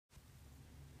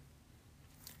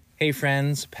Hey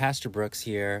friends, Pastor Brooks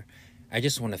here. I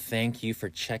just want to thank you for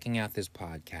checking out this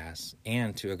podcast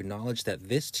and to acknowledge that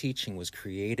this teaching was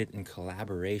created in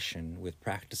collaboration with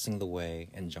Practicing the Way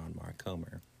and John Mark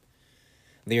Comer.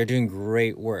 They are doing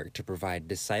great work to provide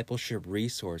discipleship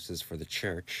resources for the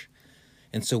church,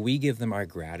 and so we give them our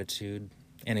gratitude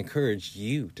and encourage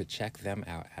you to check them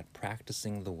out at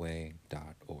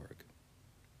practicingtheway.org.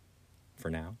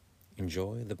 For now,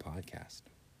 enjoy the podcast.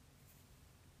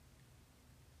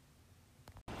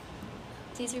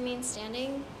 Please remain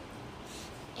standing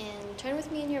and turn with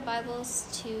me in your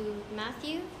Bibles to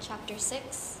Matthew chapter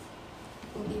 6.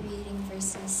 We'll be reading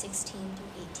verses 16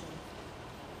 through 18.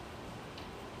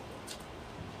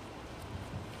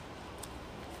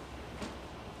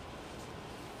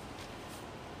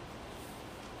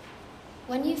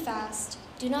 When you fast,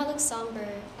 do not look somber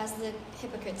as the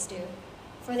hypocrites do,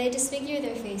 for they disfigure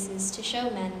their faces to show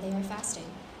men they are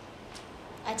fasting.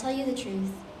 I tell you the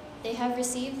truth, they have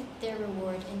received their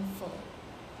reward in full.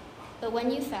 But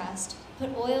when you fast, put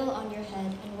oil on your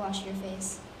head and wash your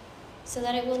face, so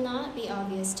that it will not be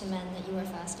obvious to men that you are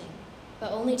fasting,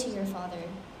 but only to your Father,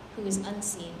 who is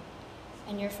unseen.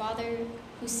 And your Father,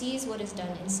 who sees what is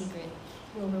done in secret,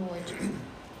 will reward you.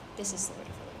 This is the word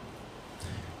of the Lord.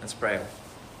 Let's pray.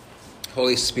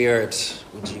 Holy Spirit,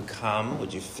 would you come?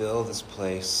 Would you fill this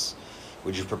place?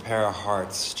 Would you prepare our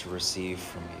hearts to receive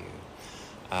from you?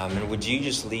 And would you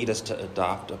just lead us to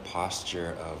adopt a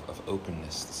posture of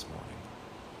openness this morning?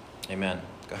 Amen.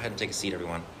 Go ahead and take a seat,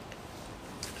 everyone.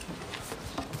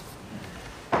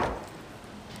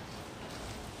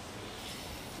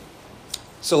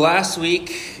 So last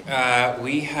week,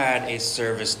 we had a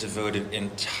service devoted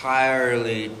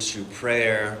entirely to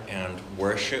prayer and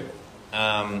worship.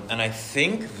 And I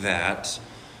think that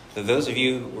those of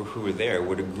you who were there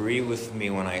would agree with me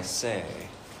when I say,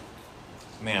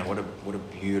 man, what a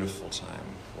beautiful time.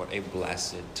 What a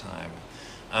blessed time.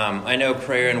 I know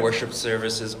prayer and worship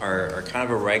services are kind of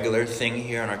a regular thing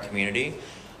here in our community,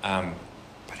 but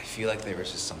I feel like there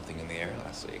was just something in the air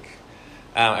last week.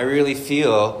 I really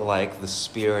feel like the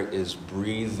Spirit is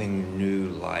breathing new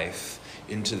life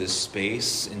into this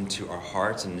space, into our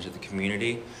hearts, and into the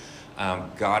community.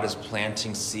 God is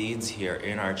planting seeds here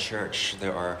in our church.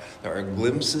 There are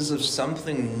glimpses of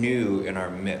something new in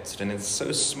our midst. And it's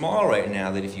so small right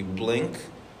now that if you blink,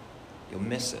 you'll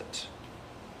miss it.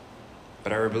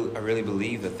 But I really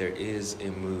believe that there is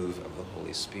a move of the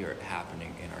Holy Spirit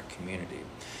happening in our community.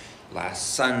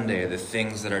 Last Sunday, the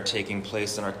things that are taking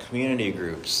place in our community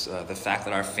groups, the fact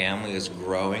that our family is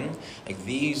growing, like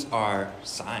these are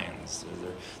signs.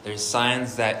 There's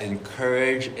signs that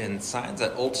encourage and signs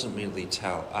that ultimately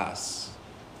tell us,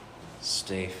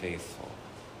 stay faithful,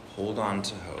 hold on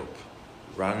to hope,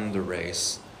 run the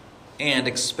race, and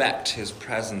expect His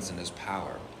presence and His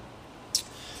power.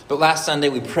 But last Sunday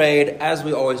we prayed, as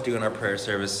we always do in our prayer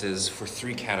services, for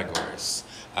three categories.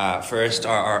 First,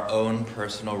 our own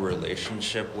personal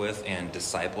relationship with and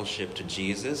discipleship to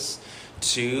Jesus.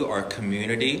 2, our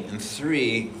community. And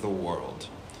 3, the world.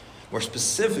 More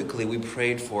specifically, we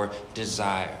prayed for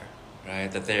desire,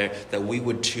 right? That we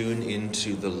would tune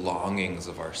into the longings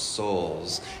of our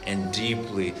souls and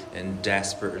deeply and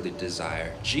desperately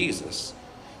desire Jesus.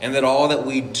 And that all that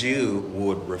we do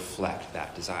would reflect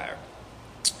that desire.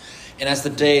 And as the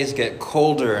days get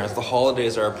colder, as the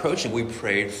holidays are approaching, we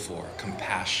prayed for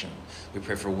compassion. We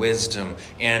prayed for wisdom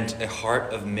and a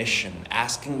heart of mission,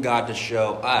 asking God to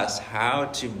show us how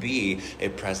to be a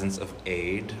presence of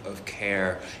aid, of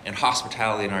care, and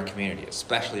hospitality in our community,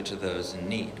 especially to those in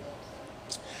need.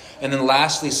 And then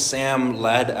lastly, Sam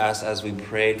led us as we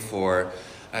prayed for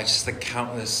just the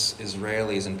countless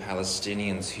Israelis and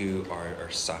Palestinians who are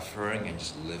suffering and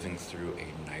just living through a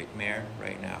nightmare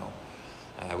right now.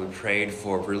 We prayed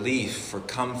for relief, for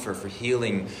comfort, for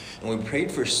healing, and we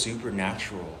prayed for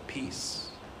supernatural peace.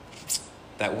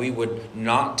 That we would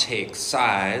not take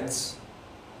sides,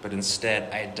 but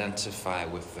instead identify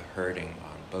with the hurting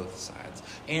on both sides,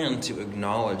 and to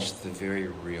acknowledge the very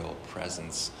real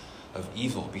presence of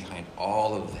evil behind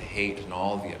all of the hate and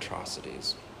all of the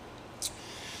atrocities.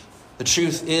 The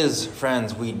truth is,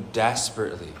 friends, we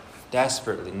desperately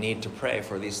need to pray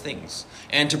for these things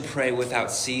and to pray without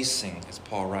ceasing, as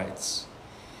Paul writes.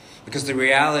 Because the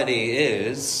reality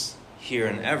is, here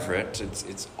in Everett,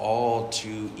 it's all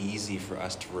too easy for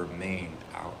us to remain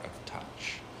out of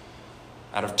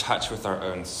touch with our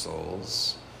own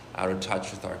souls, out of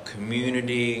touch with our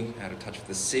community, out of touch with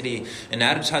the city, and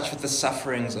out of touch with the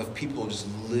sufferings of people just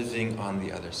living on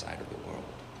the other side of the world.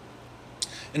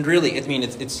 And really,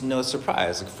 it's no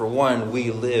surprise. For one,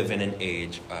 we live in an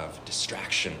age of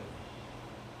distraction.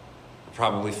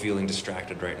 probably feeling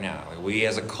distracted right now. Like, we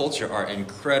as a culture are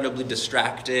incredibly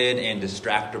distracted and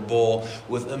distractible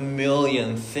with a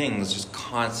million things just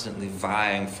constantly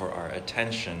vying for our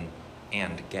attention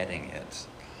and getting it.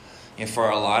 And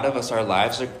for a lot of us, our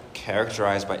lives are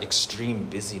characterized by extreme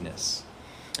busyness.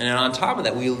 And on top of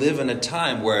that, we live in a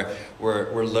time where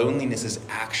loneliness is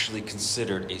actually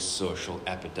considered a social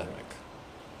epidemic.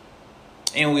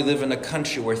 And we live in a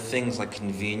country where things like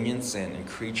convenience and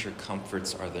creature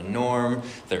comforts are the norm,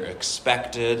 they're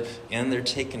expected, and they're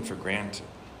taken for granted.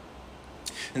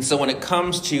 And so when it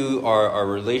comes to our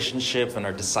relationship and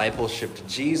our discipleship to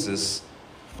Jesus,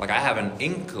 like, I have an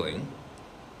inkling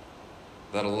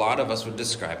that a lot of us would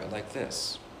describe it like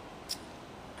this.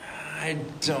 I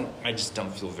just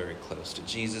don't feel very close to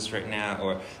Jesus right now,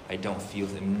 or I don't feel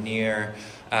him near.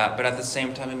 But at the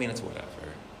same time, it's whatever.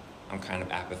 I'm kind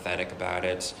of apathetic about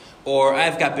it. Or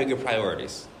I've got bigger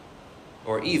priorities.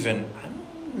 Or even,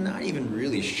 I'm not even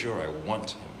really sure I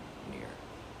want him near.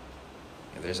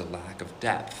 There's a lack of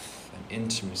depth and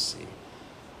intimacy.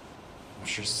 I'm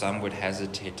sure some would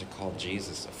hesitate to call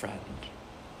Jesus a friend.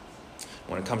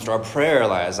 When it comes to our prayer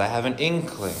lives, I have an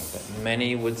inkling that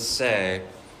many would say,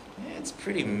 it's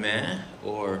pretty meh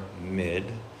or mid.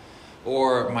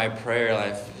 Or my prayer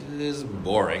life is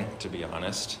boring, to be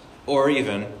honest. Or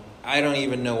even, I don't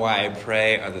even know why I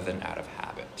pray other than out of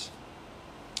habit.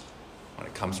 When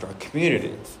it comes to our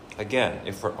community, again,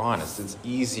 if we're honest, it's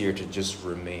easier to just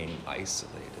remain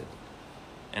isolated.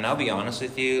 And I'll be honest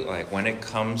with you, like, when it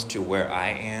comes to where I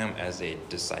am as a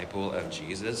disciple of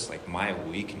Jesus, like, my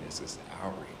weakness is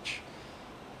outreach.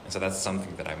 And so that's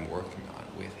something that I'm working on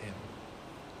with him.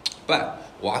 But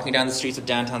walking down the streets of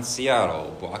downtown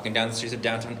Seattle, walking down the streets of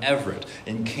downtown Everett,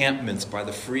 encampments by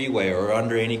the freeway or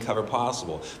under any cover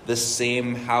possible, the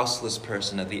same houseless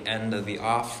person at the end of the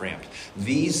off-ramp,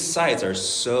 these sights are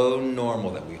so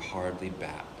normal that we hardly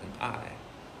bat an eye.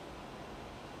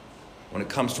 When it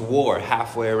comes to war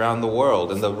halfway around the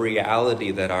world and the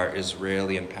reality that our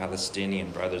Israeli and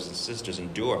Palestinian brothers and sisters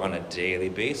endure on a daily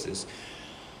basis,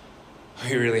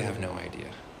 we really have no idea.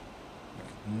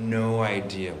 No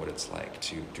idea what it's like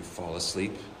to fall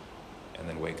asleep and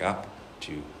then wake up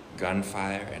to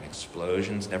gunfire and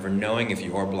explosions, never knowing if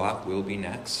your block will be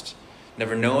next,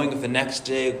 never knowing if the next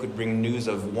day could bring news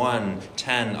of 1,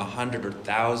 10, 100, or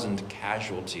 1,000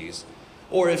 casualties,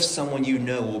 or if someone you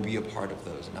know will be a part of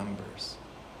those numbers.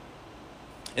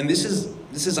 And this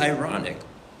is ironic,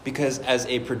 because as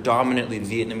a predominantly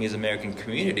Vietnamese American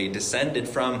community descended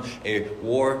from a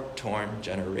war-torn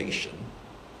generation,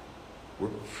 we're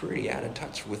pretty out of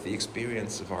touch with the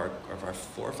experience of our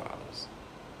forefathers.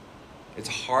 It's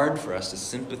hard for us to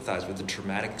sympathize with the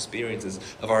traumatic experiences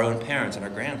of our own parents and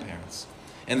our grandparents.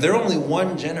 And they're only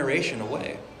one generation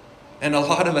away. And a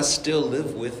lot of us still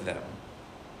live with them.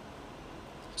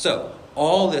 So,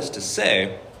 all this to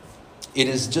say, it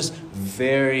is just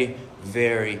very,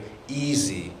 very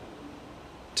easy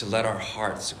to let our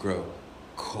hearts grow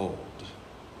cold,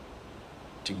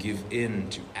 to give in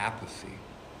to apathy.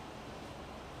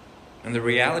 And the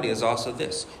reality is also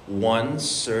this: one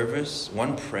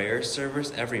prayer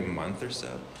service every month or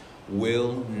so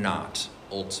will not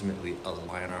ultimately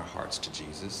align our hearts to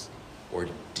Jesus or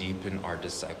deepen our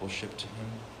discipleship to him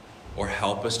or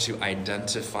help us to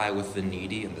identify with the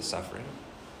needy and the suffering.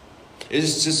 It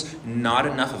is just not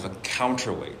enough of a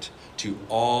counterweight to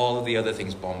all of the other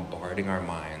things bombarding our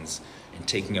minds and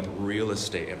taking up real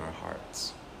estate in our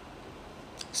hearts.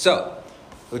 So,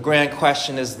 the grand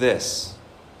question is this: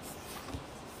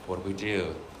 what do we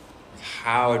do?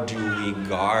 How do we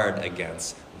guard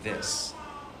against this?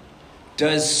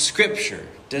 Does Scripture,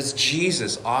 does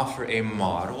Jesus offer a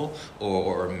model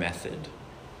or a method?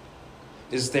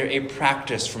 Is there a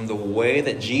practice from the way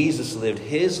that Jesus lived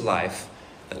his life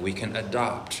that we can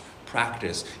adopt,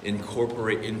 practice,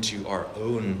 incorporate into our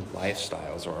own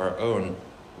lifestyles or our own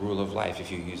rule of life,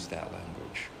 if you use that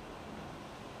language?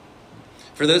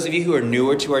 For those of you who are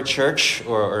newer to our church,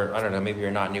 or I don't know, maybe you're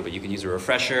not new, but you could use a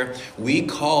refresher, we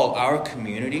call our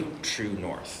community True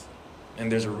North.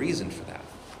 And there's a reason for that.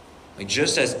 Like,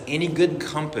 just as any good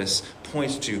compass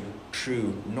points to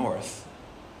true north,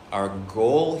 our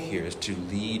goal here is to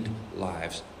lead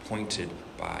lives pointed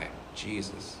by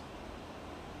Jesus,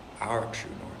 our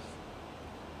true north.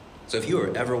 So if you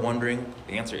are ever wondering,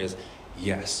 the answer is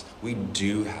yes, we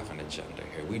do have an agenda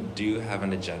here. We do have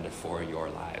an agenda for your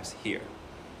lives here.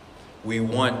 We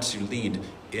want to lead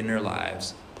inner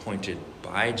lives pointed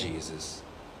by Jesus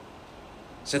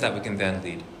so that we can then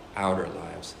lead outer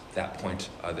lives that point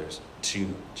others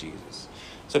to Jesus.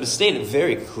 So to state it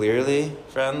very clearly,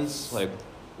 friends, like,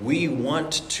 we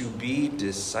want to be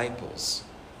disciples.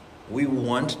 We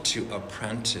want to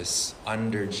apprentice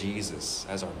under Jesus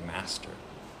as our master,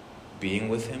 being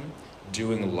with him,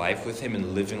 doing life with him,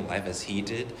 and living life as he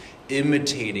did,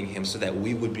 imitating him so that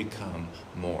we would become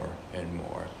more and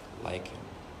more like him.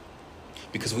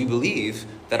 Because we believe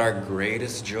that our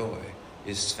greatest joy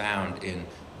is found in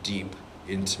deep,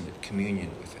 intimate communion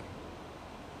with him.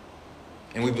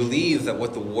 And we believe that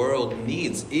what the world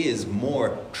needs is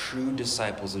more true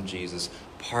disciples of Jesus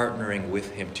partnering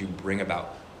with him to bring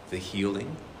about the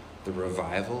healing, the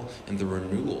revival, and the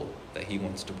renewal that he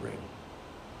wants to bring.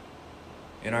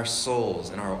 In our souls,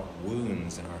 in our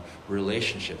wounds, in our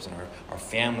relationships, in our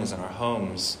families, in our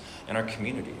homes, in our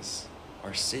communities,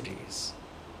 our cities,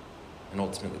 and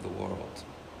ultimately the world.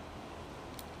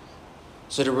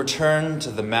 So to return to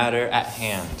the matter at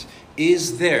hand,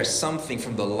 is there something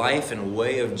from the life and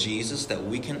way of Jesus that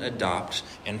we can adopt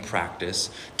and practice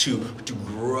to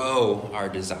grow our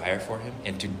desire for him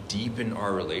and to deepen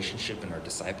our relationship and our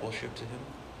discipleship to him?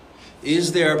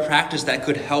 Is there a practice that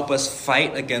could help us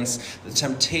fight against the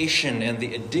temptation and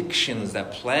the addictions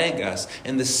that plague us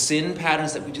and the sin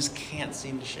patterns that we just can't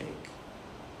seem to shake?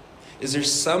 Is there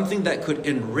something that could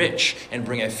enrich and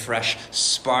bring a fresh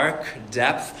spark,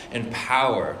 depth, and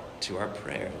power to our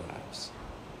prayer lives?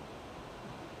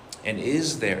 And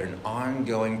is there an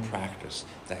ongoing practice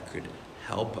that could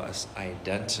help us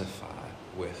identify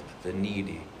with the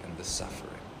needy and the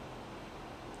suffering?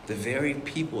 The very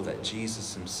people that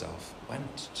Jesus himself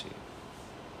went to.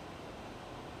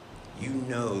 You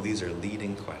know these are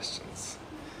leading questions.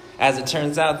 As it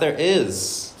turns out, there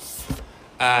is.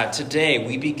 Today,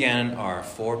 we began our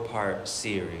 4-part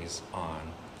series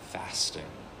on fasting.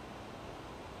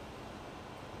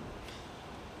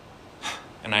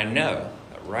 And I know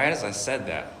that right as I said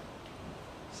that,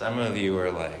 some of you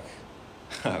are like,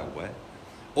 what?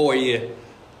 Or you,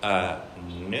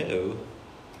 no.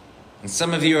 And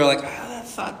some of you are like, I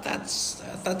thought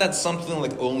that's something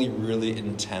like only really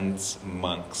intense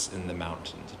monks in the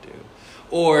mountain to do.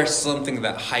 Or something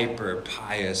that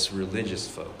hyper-pious religious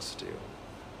folks do.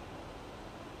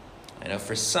 I know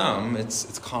for some,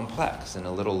 it's complex and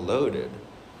a little loaded.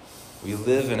 We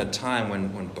live in a time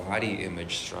when body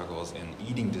image struggles and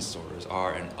eating disorders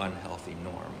are an unhealthy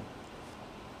norm.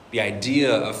 The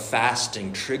idea of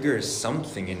fasting triggers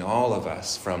something in all of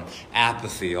us, from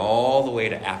apathy all the way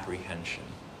to apprehension.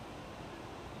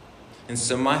 And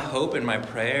so my hope and my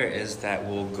prayer is that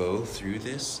we'll go through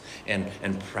this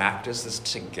and practice this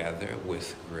together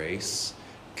with grace,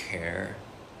 care,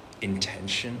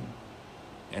 intention,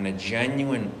 and a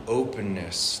genuine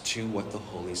openness to what the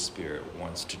Holy Spirit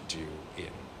wants to do in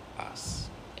us.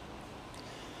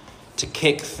 To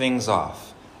kick things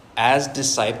off, as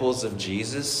disciples of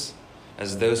Jesus,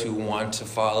 as those who want to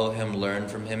follow him, learn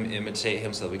from him, imitate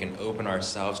him so that we can open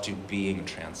ourselves to being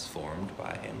transformed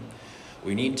by him,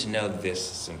 we need to know this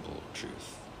simple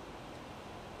truth.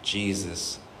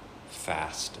 Jesus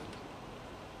fasted.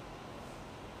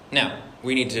 Now,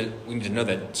 we need to know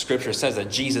that Scripture says that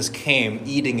Jesus came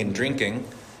eating and drinking,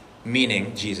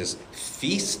 meaning Jesus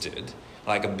feasted.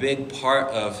 Like a big part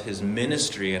of his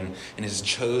ministry and his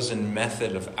chosen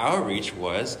method of outreach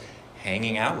was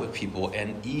hanging out with people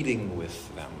and eating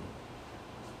with them.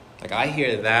 Like I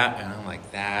hear that and I'm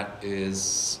like, that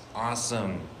is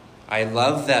awesome. I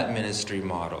love that ministry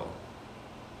model.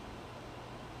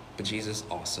 But Jesus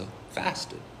also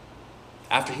fasted.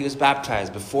 After he was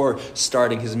baptized, before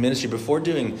starting his ministry, before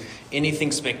doing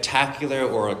anything spectacular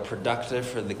or productive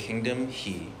for the kingdom,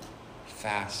 he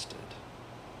fasted.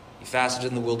 He fasted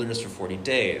in the wilderness for 40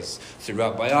 days.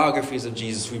 Throughout biographies of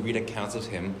Jesus, we read accounts of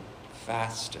him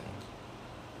fasting.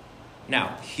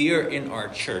 Now, here in our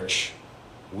church,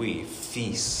 we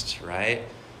feast, right?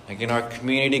 Like in our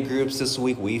community groups this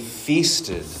week, we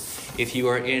feasted. If you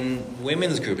are in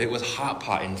women's group, it was hot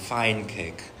pot and fine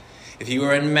cake. If you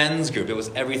were in men's group, it was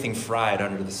everything fried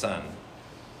under the sun.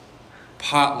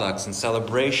 Potlucks and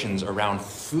celebrations around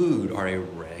food are a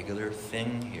regular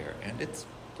thing here, and it's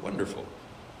wonderful.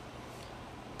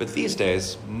 But these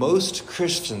days, most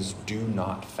Christians do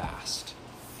not fast.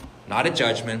 Not a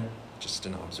judgment, just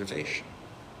an observation.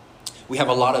 We have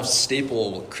a lot of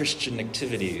staple Christian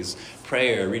activities: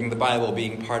 prayer, reading the Bible,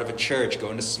 being part of a church,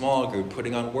 going to small group,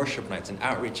 putting on worship nights and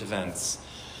outreach events,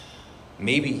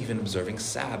 maybe even observing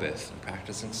Sabbath and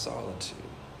practicing solitude.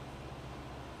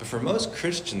 But for most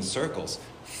Christian circles,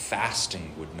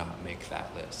 fasting would not make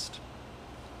that list.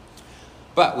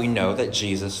 But we know that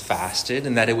Jesus fasted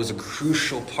and that it was a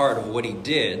crucial part of what he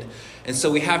did. And so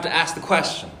we have to ask the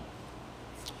question,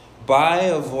 by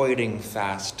avoiding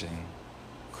fasting,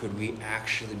 could we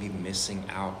actually be missing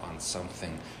out on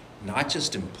something not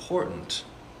just important,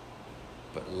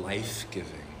 but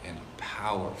life-giving and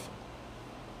powerful.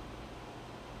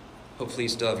 Hopefully you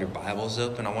still have your Bibles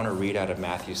open. I want to read out of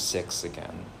Matthew 6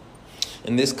 again.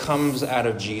 And this comes out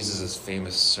of Jesus'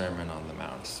 famous Sermon on the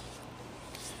Mount.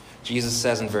 Jesus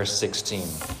says in verse 16,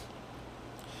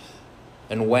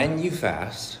 "And when you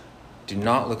fast, do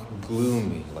not look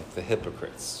gloomy like the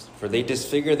hypocrites, for they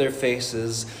disfigure their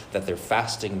faces that their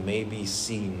fasting may be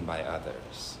seen by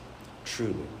others.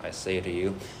 Truly, I say to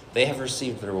you, they have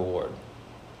received their reward.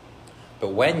 But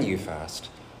when you fast,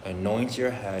 anoint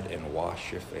your head and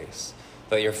wash your face,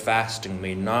 that your fasting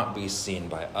may not be seen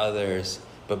by others,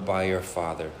 but by your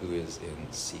Father who is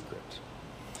in secret.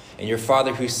 And your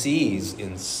Father who sees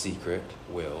in secret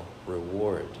will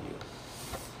reward you."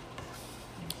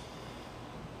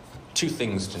 Two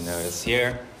things to notice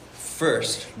here.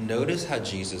 First, notice how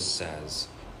Jesus says,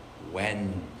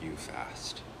 when you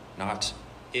fast, not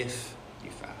if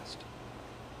you fast.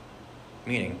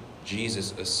 Meaning,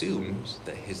 Jesus assumes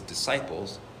that his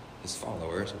disciples, his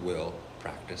followers, will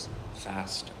practice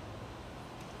fasting.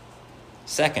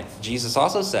 Second, Jesus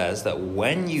also says that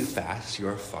when you fast,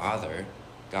 your Father,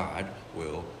 God,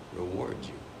 will reward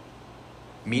you.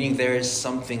 Meaning there is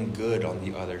something good on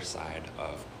the other side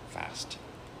of fasting.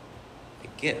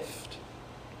 A gift.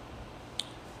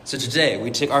 So today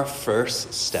we take our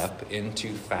first step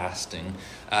into fasting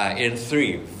in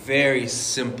three very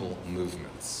simple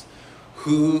movements.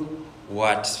 Who,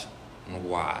 what, and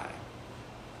why.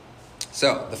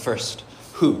 So the first,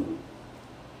 who.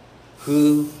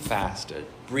 Who fasted?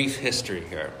 Brief history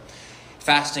here.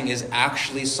 Fasting is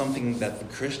actually something that the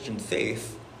Christian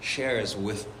faith shares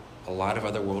with a lot of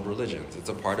other world religions. It's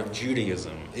a part of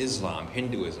Judaism, Islam,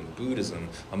 Hinduism, Buddhism,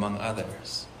 among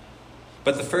others.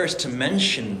 But the first to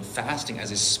mention fasting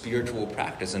as a spiritual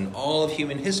practice in all of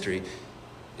human history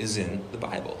is in the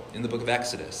Bible, in the book of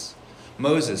Exodus.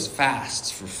 Moses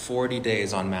fasts for 40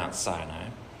 days on Mount Sinai,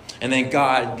 and then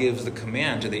God gives the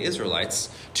command to the Israelites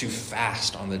to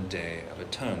fast on the Day of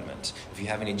Atonement. If you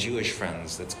have any Jewish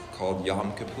friends, that's called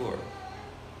Yom Kippur.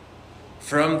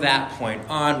 From that point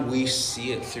on, we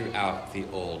see it throughout the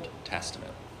Old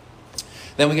Testament.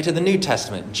 Then we get to the New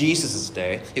Testament. Jesus'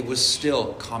 day, it was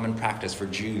still common practice for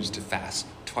Jews to fast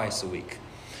twice a week.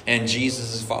 And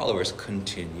Jesus' followers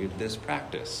continued this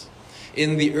practice.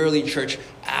 In the early church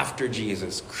after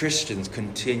Jesus, Christians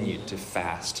continued to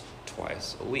fast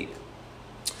twice a week.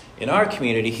 In our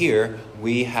community here,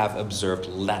 we have observed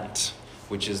Lent,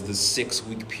 which is the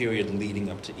 6-week period leading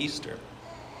up to Easter.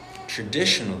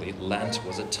 Traditionally, Lent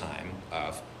was a time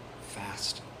of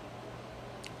fasting.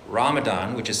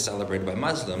 Ramadan, which is celebrated by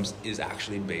Muslims, is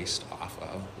actually based off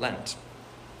of Lent.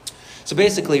 So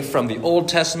basically, from the Old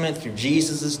Testament through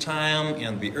Jesus' time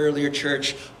and the earlier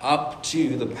church up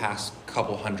to the past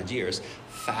couple hundred years,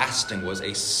 fasting was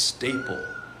a staple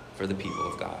for the people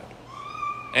of God.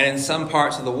 And in some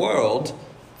parts of the world,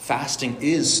 fasting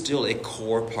is still a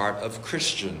core part of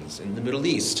Christians in the Middle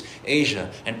East,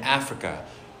 Asia, and Africa.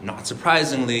 Not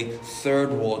surprisingly,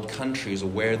 third world countries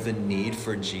where the need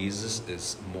for Jesus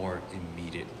is more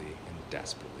immediately and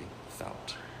desperately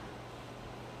felt.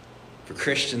 For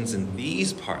Christians in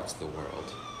these parts of the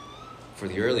world, for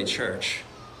the early church,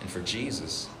 and for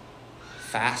Jesus,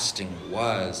 fasting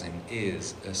was and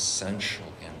is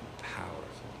essential and powerful.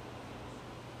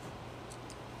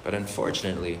 But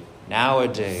unfortunately,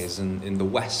 nowadays in the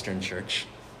Western church,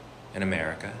 in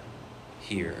America,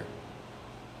 here,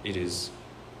 it is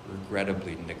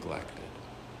regrettably neglected.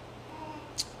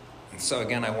 And so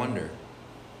again, I wonder,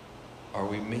 are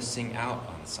we missing out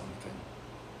on something?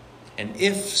 And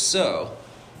if so,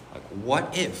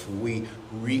 what if we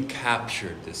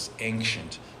recaptured this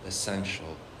ancient,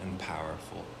 essential, and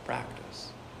powerful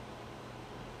practice?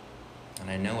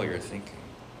 And I know what you're thinking.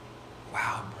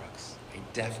 Wow, Brooks, I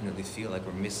definitely feel like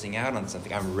we're missing out on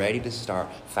something. I'm ready to start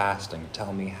fasting.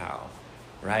 Tell me how.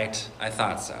 Right? I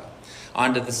thought so.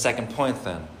 On to the second point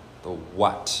then, the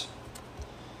what.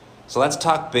 So let's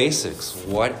talk basics.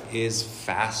 What is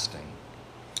fasting?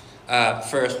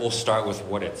 First, we'll start with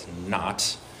what it's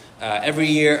not. Every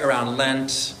year around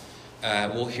Lent,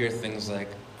 we'll hear things like,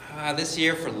 this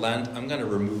year for Lent, I'm going to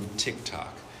remove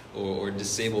TikTok or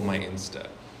disable my Insta,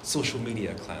 social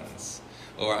media cleanse.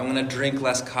 Or I'm going to drink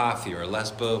less coffee or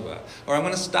less boba. Or I'm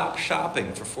going to stop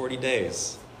shopping for 40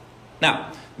 days.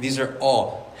 Now, these are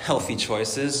all healthy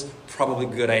choices, probably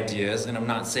good ideas, and I'm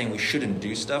not saying we shouldn't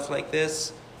do stuff like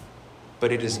this,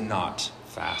 but it is not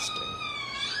fasting.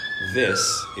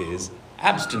 This is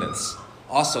abstinence.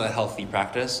 Also a healthy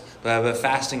practice, but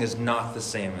fasting is not the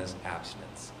same as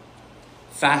abstinence.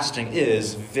 Fasting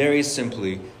is very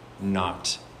simply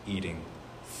not eating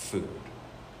food.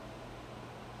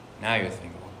 Now you're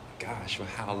thinking, well, gosh, well,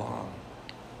 how long?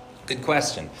 Good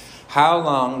question. How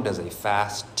long does a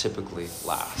fast typically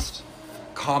last?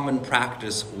 Common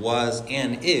practice was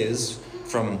and is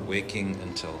from waking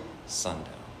until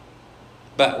sundown.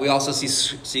 But we also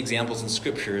see examples in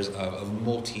scriptures of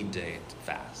multi-day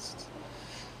fasts.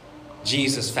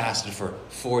 Jesus fasted for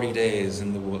 40 days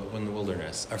in the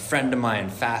wilderness. A friend of mine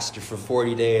fasted for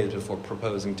 40 days before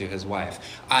proposing to his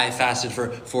wife. I fasted for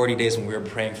 40 days when we were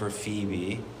praying for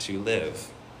Phoebe to live.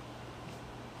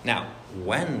 Now,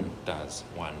 when does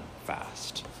one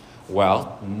fast?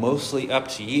 Well, mostly up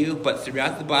to you, but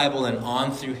throughout the Bible and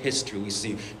on through history, we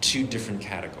see two different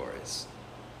categories,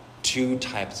 two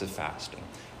types of fasting.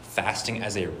 Fasting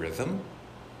as a rhythm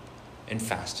and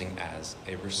fasting as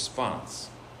a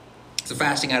response. So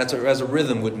fasting as a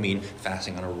rhythm would mean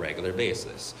fasting on a regular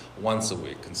basis, once a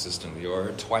week consistently,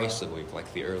 or twice a week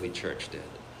like the early church did.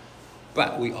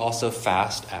 But we also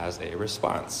fast as a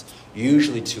response,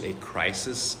 usually to a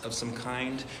crisis of some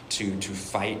kind, to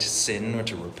fight sin or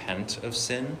to repent of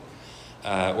sin,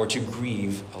 or to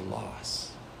grieve a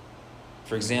loss.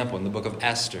 For example, in the book of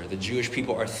Esther, the Jewish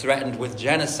people are threatened with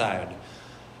genocide,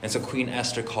 and so Queen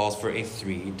Esther calls for a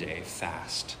 3-day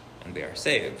fast, and they are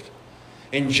saved.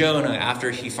 In Jonah,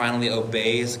 after he finally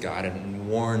obeys God and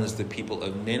warns the people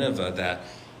of Nineveh that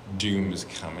doom is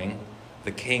coming,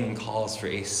 the king calls for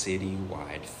a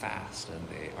city-wide fast, and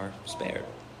they are spared.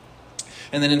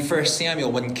 And then in 1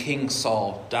 Samuel, when King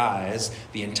Saul dies,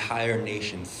 the entire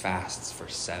nation fasts for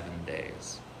 7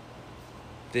 days.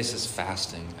 This is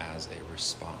fasting as a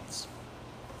response.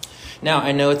 Now,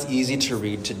 I know it's easy to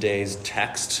read today's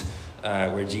text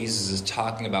where Jesus is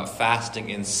talking about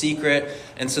fasting in secret,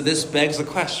 and so this begs the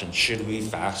question, should we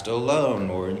fast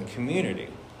alone or in community?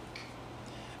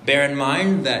 Bear in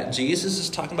mind that Jesus is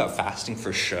talking about fasting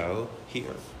for show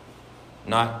here,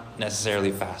 not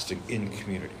necessarily fasting in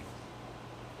community.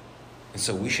 And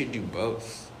so we should do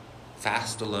both,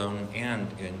 fast alone and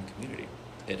in community.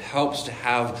 It helps to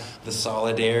have the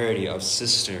solidarity of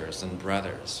sisters and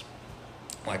brothers.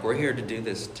 Like we're here to do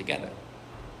this together.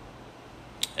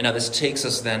 And now this takes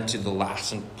us then to the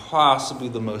last and possibly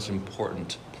the most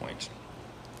important point.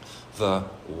 The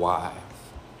why.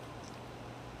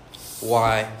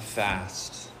 Why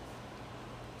fast?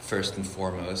 First and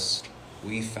foremost,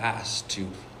 we fast to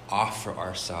offer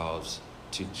ourselves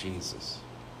to Jesus.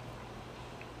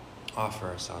 Offer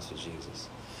ourselves to Jesus.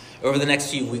 Over the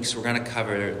next few weeks, we're going to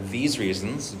cover these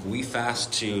reasons. We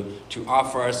fast to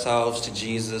offer ourselves to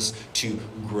Jesus, to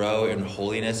grow in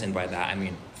holiness, and by that I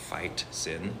mean fight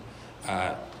sin.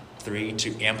 3,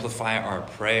 to amplify our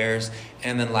prayers.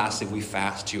 And then lastly, we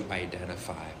fast to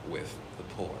identify with the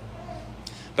poor.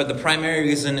 But the primary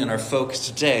reason and our focus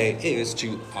today is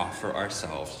to offer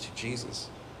ourselves to Jesus.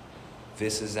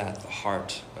 This is at the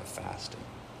heart of fasting.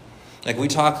 Like we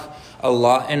talk a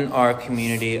lot in our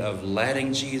community of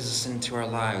letting Jesus into our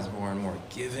lives more and more,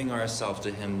 giving ourselves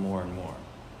to him more and more.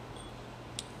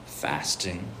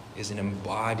 Fasting is an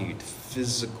embodied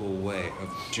physical way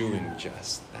of doing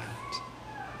just that.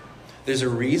 There's a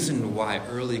reason why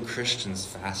early Christians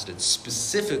fasted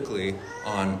specifically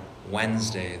on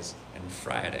Wednesdays and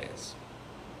Fridays.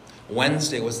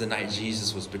 Wednesday was the night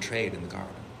Jesus was betrayed in the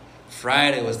garden.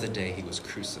 Friday was the day he was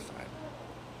crucified.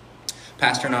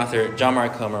 Pastor and author John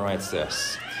Mark Comer writes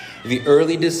this: the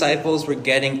early disciples were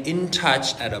getting in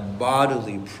touch at a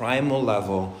bodily, primal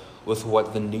level with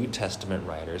what the New Testament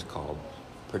writers called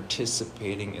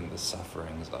participating in the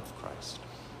sufferings of Christ.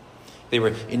 They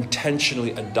were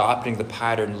intentionally adopting the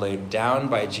pattern laid down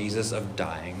by Jesus of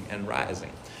dying and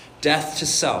rising. Death to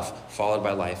self, followed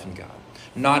by life in God.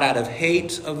 Not out of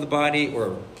hate of the body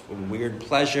or weird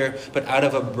pleasure, but out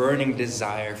of a burning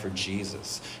desire for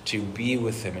Jesus, to be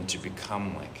with him and to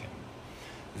become like him.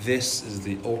 This is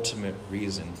the ultimate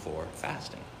reason for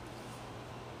fasting.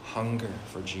 Hunger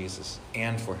for Jesus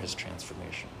and for his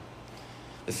transformation.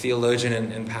 The theologian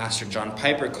and pastor John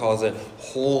Piper calls it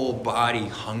whole body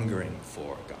hungering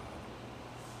for God.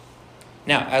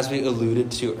 Now, as we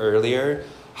alluded to earlier,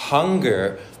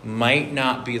 hunger might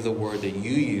not be the word that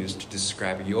you use to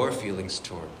describe your feelings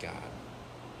toward God.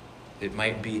 It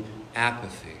might be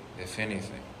apathy, if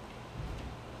anything.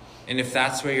 And if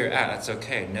that's where you're at, that's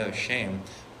okay, no shame.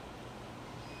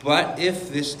 But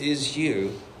if this is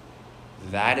you,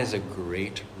 that is a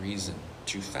great reason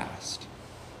to fast.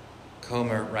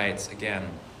 Comer writes again,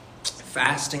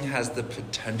 fasting has the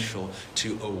potential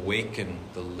to awaken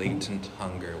the latent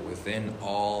hunger within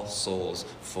all souls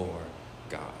for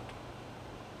God.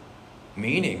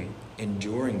 Meaning,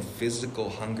 enduring physical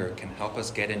hunger can help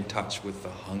us get in touch with the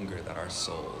hunger that our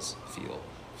souls feel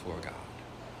for God.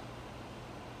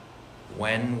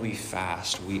 When we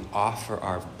fast, we offer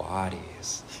our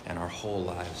bodies and our whole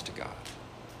lives to God.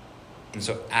 And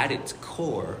so at its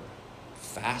core,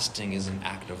 fasting is an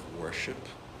act of worship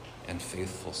and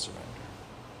faithful surrender.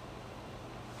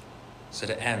 So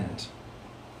to end,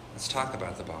 let's talk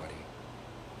about the body.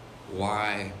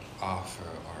 Why offer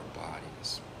our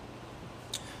bodies?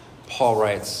 Paul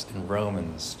writes in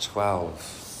Romans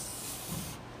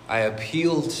 12, I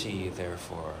appeal to you,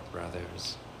 therefore,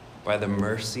 brothers, by the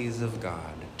mercies of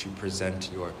God, to present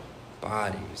your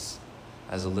bodies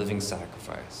as a living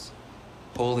sacrifice,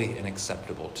 holy and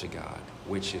acceptable to God,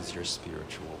 which is your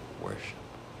spiritual worship.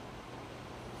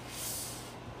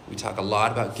 We talk a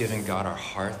lot about giving God our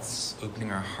hearts,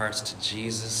 opening our hearts to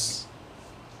Jesus.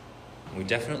 And we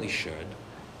definitely should.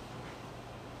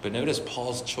 But notice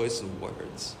Paul's choice of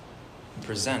words.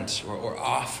 Present or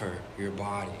offer your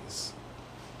bodies,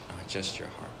 not just your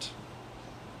heart.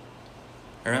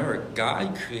 Remember,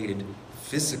 God created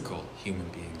physical human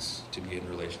beings to be in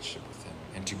relationship with him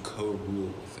and to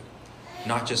co-rule with him,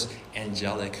 not just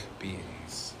angelic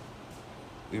beings.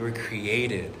 We were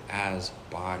created as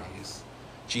bodies.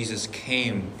 Jesus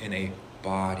came in a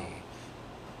body.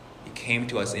 He came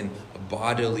to us in a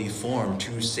bodily form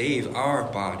to save our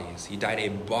bodies. He died a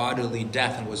bodily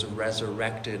death and was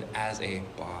resurrected as a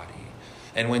body.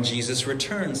 And when Jesus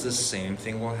returns, the same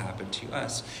thing will happen to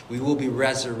us. We will be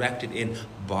resurrected in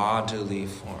bodily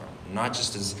form, not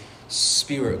just as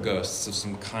spirit ghosts of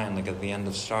some kind like at the end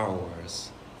of Star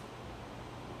Wars.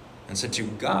 And so to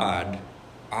God,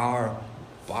 our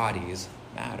bodies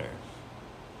matter.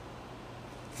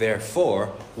 Therefore,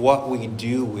 what we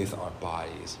do with our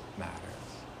bodies matters.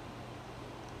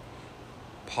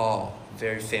 Paul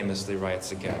very famously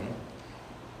writes again,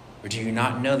 or do you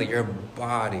not know that your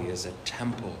body is a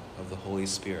temple of the Holy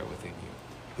Spirit within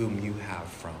you, whom you have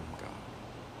from God?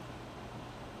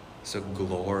 So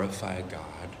glorify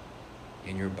God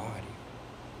in your body.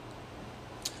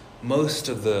 Most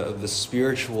of the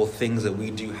spiritual things that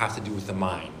we do have to do with the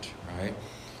mind, right?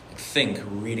 Think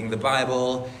reading the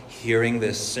Bible, hearing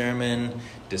this sermon,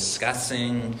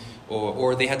 discussing,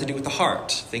 or they have to do with the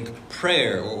heart. Think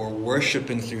prayer or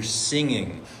worshiping through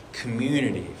singing,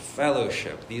 community,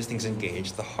 fellowship. These things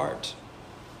engage the heart.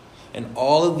 And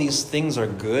all of these things are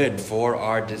good for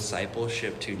our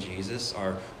discipleship to Jesus,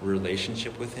 our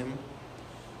relationship with him.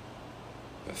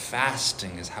 But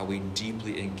fasting is how we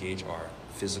deeply engage our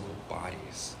physical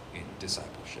bodies in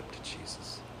discipleship to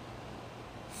Jesus.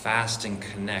 Fasting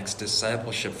connects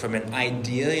discipleship from an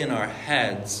idea in our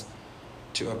heads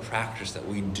to a practice that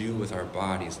we do with our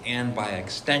bodies and, by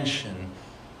extension,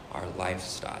 our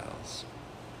lifestyles.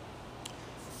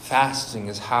 Fasting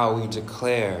is how we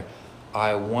declare,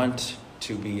 I want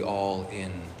to be all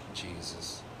in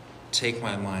Jesus. Take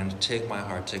my mind, take my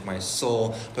heart, take my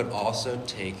soul, but also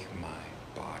take my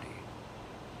body.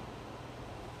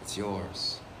 It's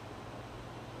yours.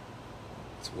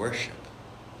 It's worship.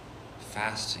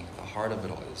 Fasting, the heart of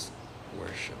it all is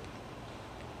worship.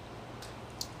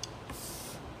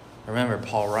 Remember,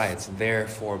 Paul writes,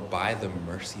 therefore, by the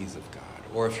mercies of God,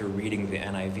 or if you're reading the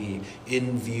NIV,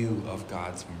 in view of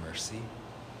God's mercy,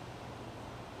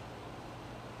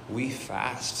 we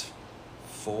fast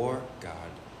for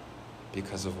God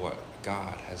because of what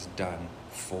God has done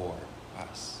for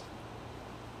us.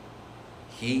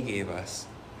 He gave us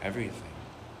everything.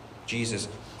 Jesus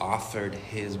offered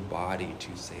his body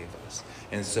to save us.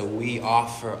 And so we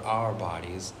offer our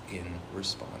bodies in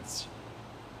response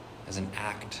as an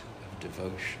act of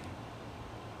devotion.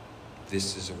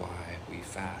 This is why we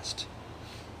fast.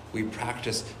 We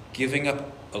practice giving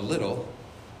up a little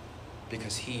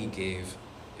because he gave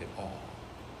it all.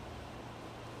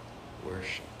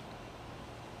 Worship.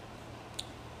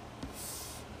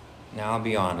 Now I'll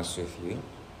be honest with you.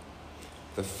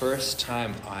 The first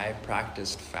time I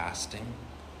practiced fasting,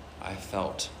 I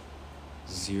felt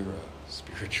zero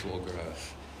spiritual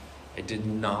growth. I did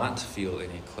not feel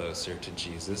any closer to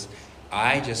Jesus.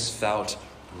 I just felt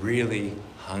really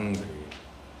hungry.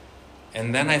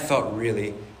 And then I felt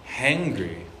really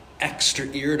hangry, extra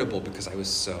irritable because I was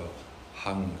so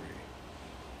hungry.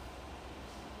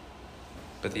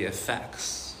 But the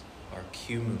effects are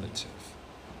cumulative,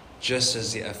 just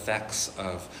as the effects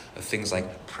of things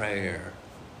like prayer,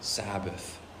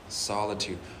 Sabbath,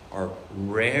 solitude are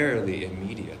rarely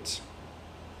immediate.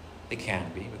 They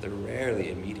can be, but they're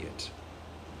rarely immediate.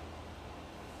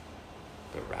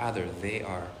 But rather, they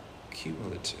are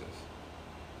cumulative,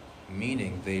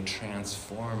 meaning they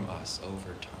transform us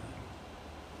over time.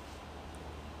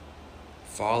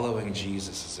 Following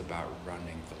Jesus is about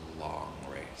running the long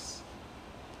race,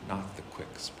 not the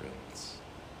quick sprints.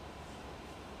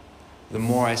 the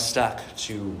more I stuck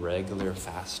to regular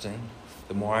fasting,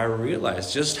 the more I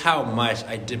realized just how much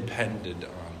I depended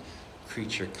on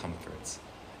creature comforts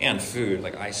and food.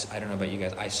 Like, I don't know about you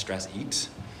guys, I stress eat.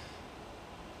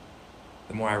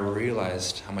 The more I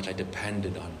realized how much I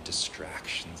depended on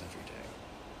distractions every day.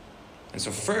 And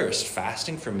so first,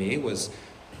 fasting for me was,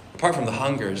 apart from the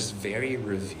hunger, just very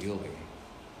revealing.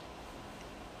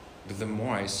 But the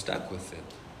more I stuck with it,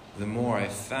 the more I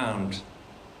found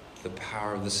the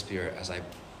power of the Spirit as I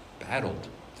battled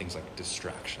things like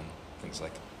distraction, things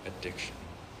like addiction.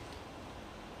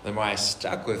 The more I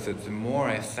stuck with it, the more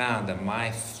I found that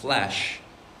my flesh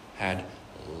had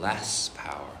less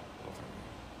power over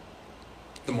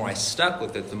me. The more I stuck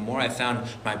with it, the more I found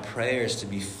my prayers to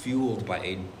be fueled by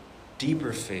a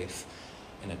deeper faith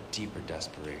and a deeper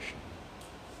desperation.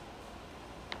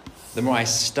 The more I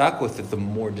stuck with it, the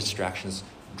more distractions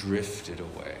drifted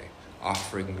away,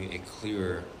 offering me a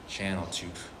clearer channel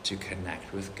to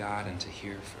connect with God and to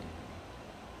hear from Him.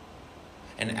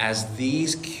 And as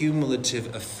these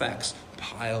cumulative effects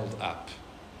piled up,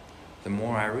 the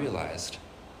more I realized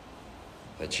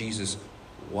that Jesus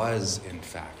was, in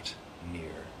fact,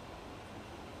 near,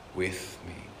 with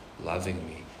me, loving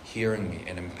me, hearing me,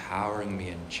 and empowering me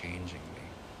and changing me.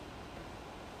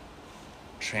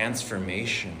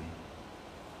 Transformation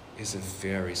is a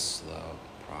very slow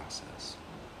process.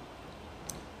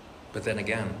 But then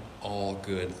again, all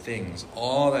good things,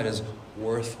 all that is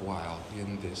worthwhile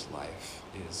in this life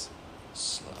is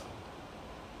slow.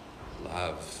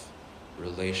 Love,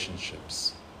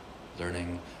 relationships,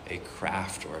 learning a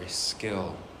craft or a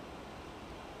skill,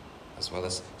 as well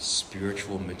as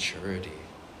spiritual maturity,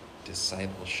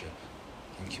 discipleship,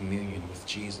 and communion with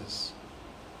Jesus,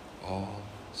 all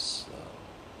slow.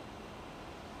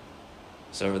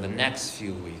 So over the next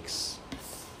few weeks,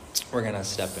 we're going to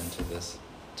step into this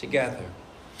together.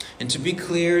 And to be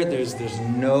clear, there's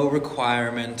no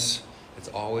requirement. It's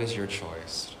always your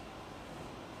choice.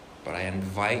 But I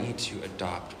invite you to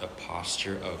adopt a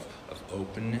posture of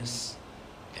openness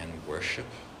and worship,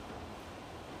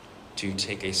 to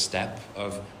take a step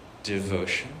of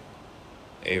devotion,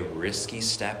 a risky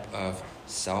step of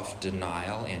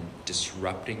self-denial and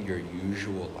disrupting your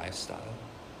usual lifestyle,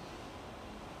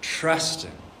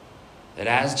 trusting that,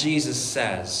 as Jesus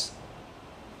says,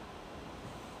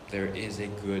 there is a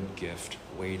good gift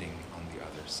waiting on the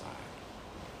other side.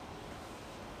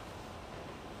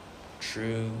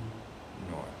 True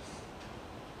north.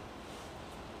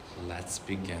 Let's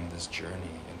begin this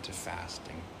journey into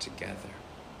fasting together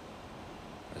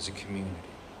as a community.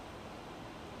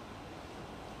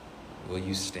 Will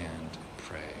you stand and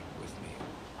pray with me?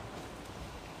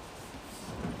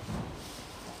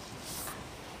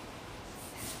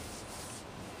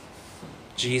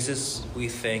 Jesus, we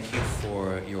thank you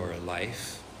for your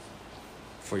life,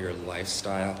 for your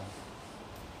lifestyle,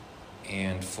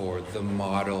 and for the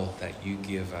model that you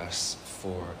give us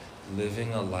for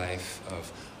living a life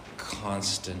of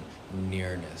constant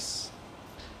nearness,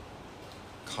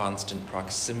 constant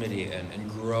proximity, and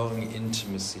growing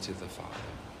intimacy to the Father.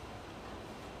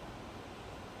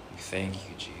 We thank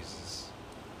you, Jesus.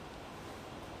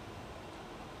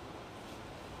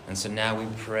 And so now we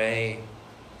pray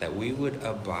that we would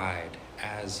abide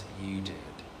as you did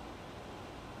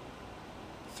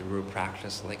through a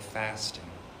practice like fasting.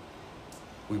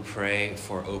 We pray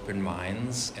for open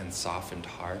minds and softened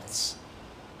hearts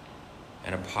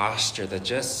and a posture that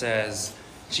just says,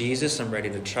 Jesus, I'm ready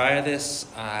to try this.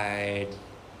 I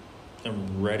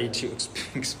am ready to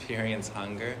experience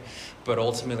hunger, but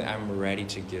ultimately I'm ready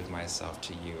to give myself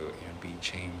to you and be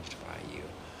changed by you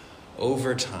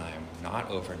over time, not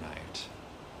overnight.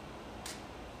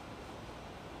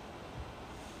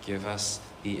 Give us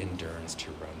the endurance to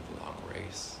run the long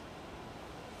race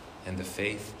and the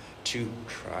faith to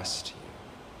trust you.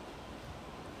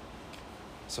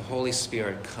 So Holy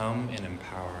Spirit, come and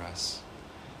empower us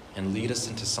and lead us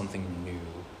into something new,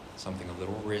 something a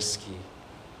little risky,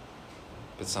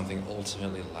 but something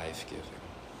ultimately life-giving.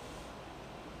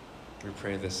 We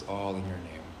pray this all in your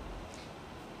name.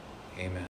 Amen.